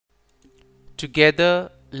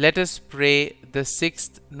Together, let us pray the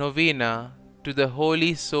sixth novena to the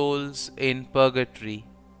holy souls in Purgatory.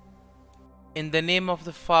 In the name of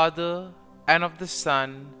the Father, and of the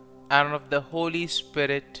Son, and of the Holy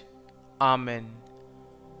Spirit. Amen.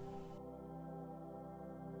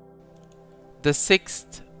 The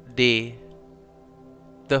sixth day.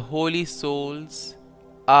 The holy souls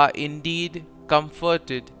are indeed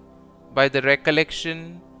comforted by the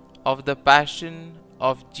recollection of the Passion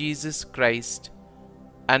of Jesus Christ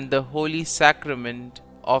and the holy sacrament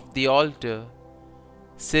of the altar,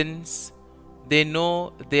 since they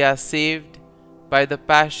know they are saved by the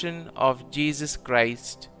Passion of Jesus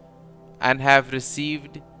Christ and have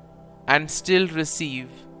received and still receive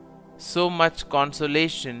so much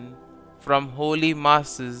consolation from holy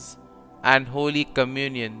masses and holy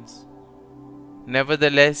communions.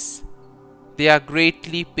 Nevertheless, they are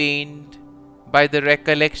greatly pained by the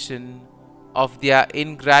recollection of their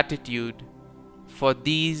ingratitude for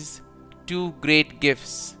these two great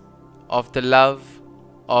gifts of the love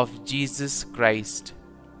of Jesus Christ.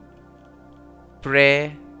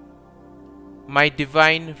 Prayer. My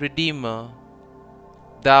divine Redeemer,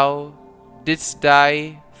 Thou didst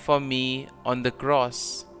die for me on the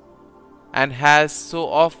cross, and hast so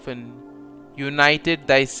often united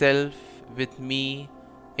Thyself with me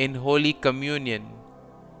in Holy Communion,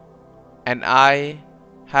 and I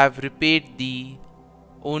have repaid Thee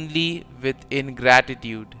only with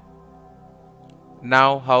ingratitude.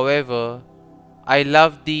 Now, however, I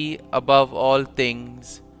love Thee above all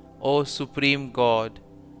things, O Supreme God,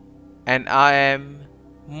 and I am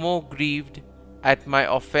more grieved at my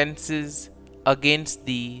offences against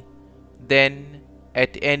Thee than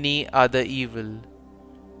at any other evil.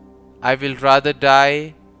 I will rather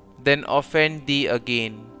die than offend Thee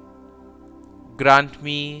again. Grant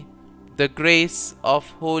me the grace of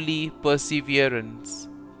holy perseverance.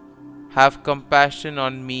 Have compassion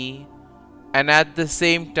on me, and at the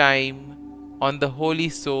same time on the holy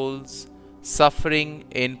souls suffering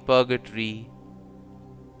in purgatory.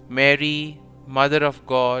 Mary, Mother of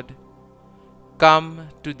God, come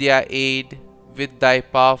to their aid with Thy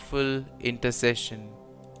powerful intercession.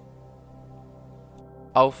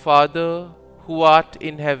 Our Father, who art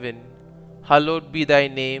in heaven, hallowed be Thy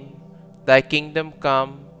name. Thy kingdom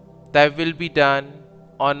come, Thy will be done,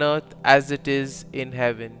 on earth as it is in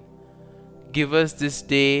heaven. Give us this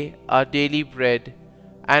day our daily bread,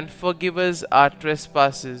 and forgive us our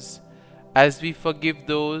trespasses, as we forgive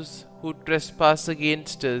those who trespass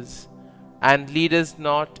against us. And lead us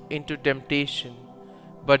not into temptation,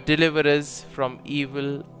 but deliver us from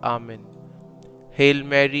evil. Amen. Hail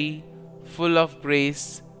Mary, full of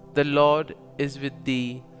grace, the Lord is with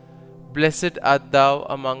Thee. Blessed art Thou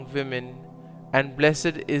among women, and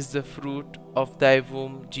blessed is the fruit of Thy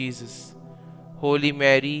womb, Jesus. Holy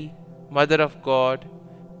Mary, Mother of God,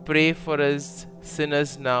 pray for us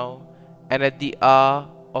sinners now and at the hour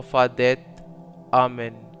of our death.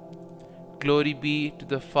 Amen. Glory be to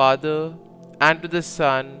the Father, and to the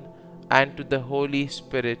Son, and to the Holy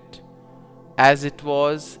Spirit, as it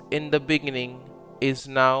was in the beginning, is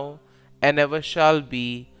now, and ever shall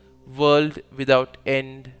be, world without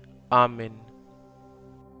end. Amen.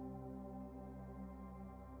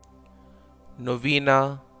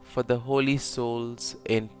 Novena for the holy souls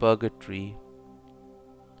in Purgatory.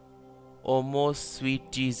 O most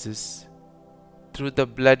sweet Jesus, through the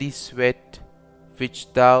bloody sweat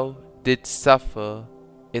which Thou didst suffer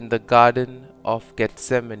in the Garden of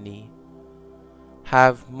Gethsemane,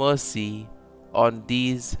 have mercy on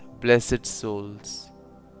these blessed souls.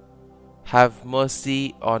 Have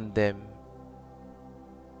mercy on them.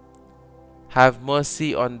 Have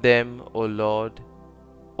mercy on them, O Lord,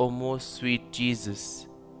 O most sweet Jesus,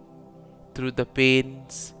 through the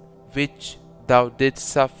pains which Thou didst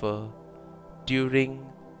suffer during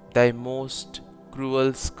Thy most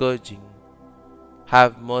cruel scourging.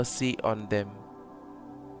 Have mercy on them.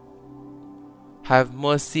 Have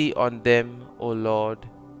mercy on them, O Lord,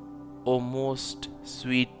 O most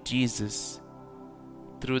sweet Jesus,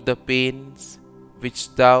 through the pains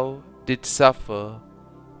which Thou didst suffer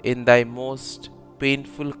in Thy most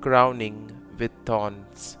painful crowning with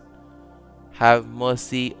thorns. Have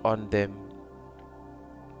mercy on them.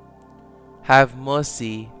 Have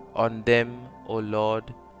mercy on them, O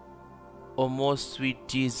Lord, O most sweet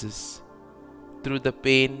Jesus, through the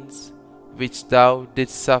pains which Thou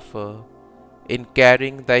didst suffer in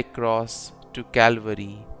carrying Thy cross to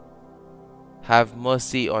Calvary. Have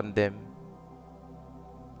mercy on them.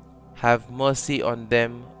 Have mercy on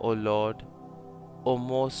them, O Lord, O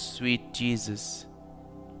most sweet Jesus,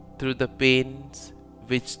 through the pains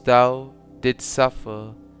which Thou didst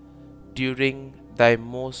suffer during thy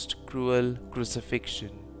most cruel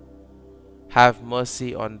crucifixion, have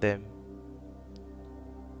mercy on them.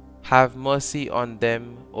 Have mercy on them,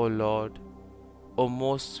 O Lord, O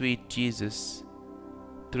most sweet Jesus,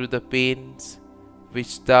 through the pains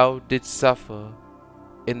which thou didst suffer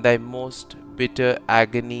in thy most bitter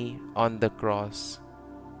agony on the cross.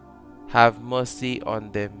 Have mercy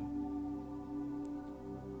on them.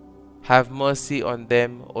 Have mercy on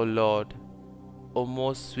them, O Lord, O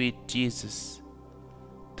most sweet Jesus,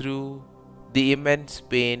 through the immense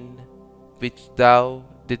pain which thou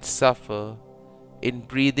didst suffer in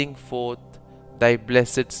breathing forth thy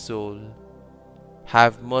blessed soul.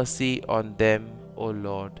 Have mercy on them, O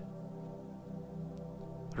Lord.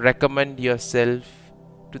 Recommend yourself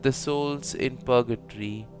to the souls in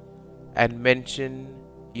purgatory and mention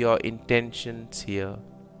your intentions here.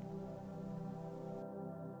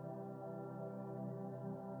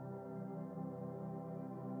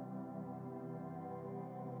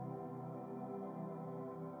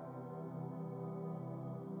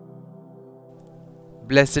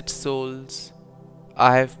 Blessed souls,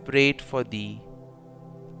 I have prayed for thee.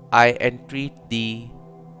 I entreat thee,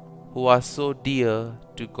 who are so dear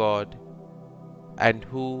to God, and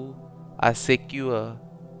who are secure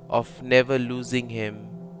of never losing Him,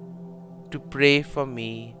 to pray for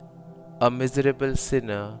me, a miserable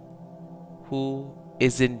sinner, who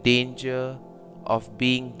is in danger of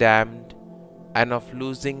being damned and of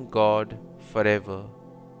losing God forever.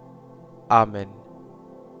 Amen.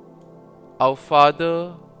 Our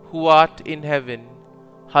Father, who art in heaven,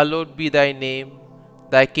 hallowed be thy name.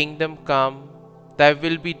 Thy kingdom come, thy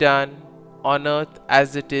will be done, on earth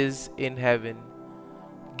as it is in heaven.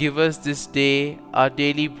 Give us this day our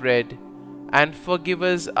daily bread, and forgive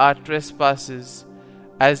us our trespasses,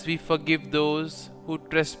 as we forgive those who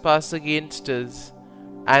trespass against us.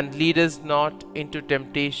 And lead us not into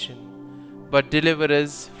temptation, but deliver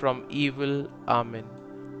us from evil. Amen.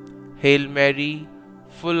 Hail Mary,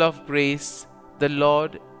 full of grace, the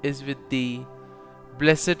Lord is with thee.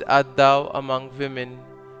 Blessed art thou among women,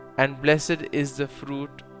 and blessed is the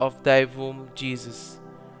fruit of thy womb, Jesus.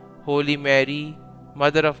 Holy Mary,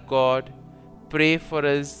 Mother of God, pray for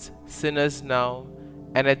us sinners now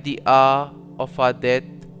and at the hour of our death.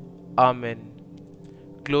 Amen.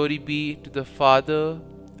 Glory be to the Father,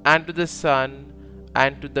 and to the Son,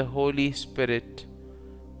 and to the Holy Spirit,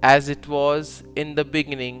 as it was in the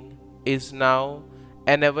beginning, is now,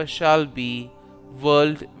 and ever shall be,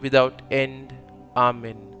 world without end.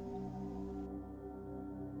 Amen.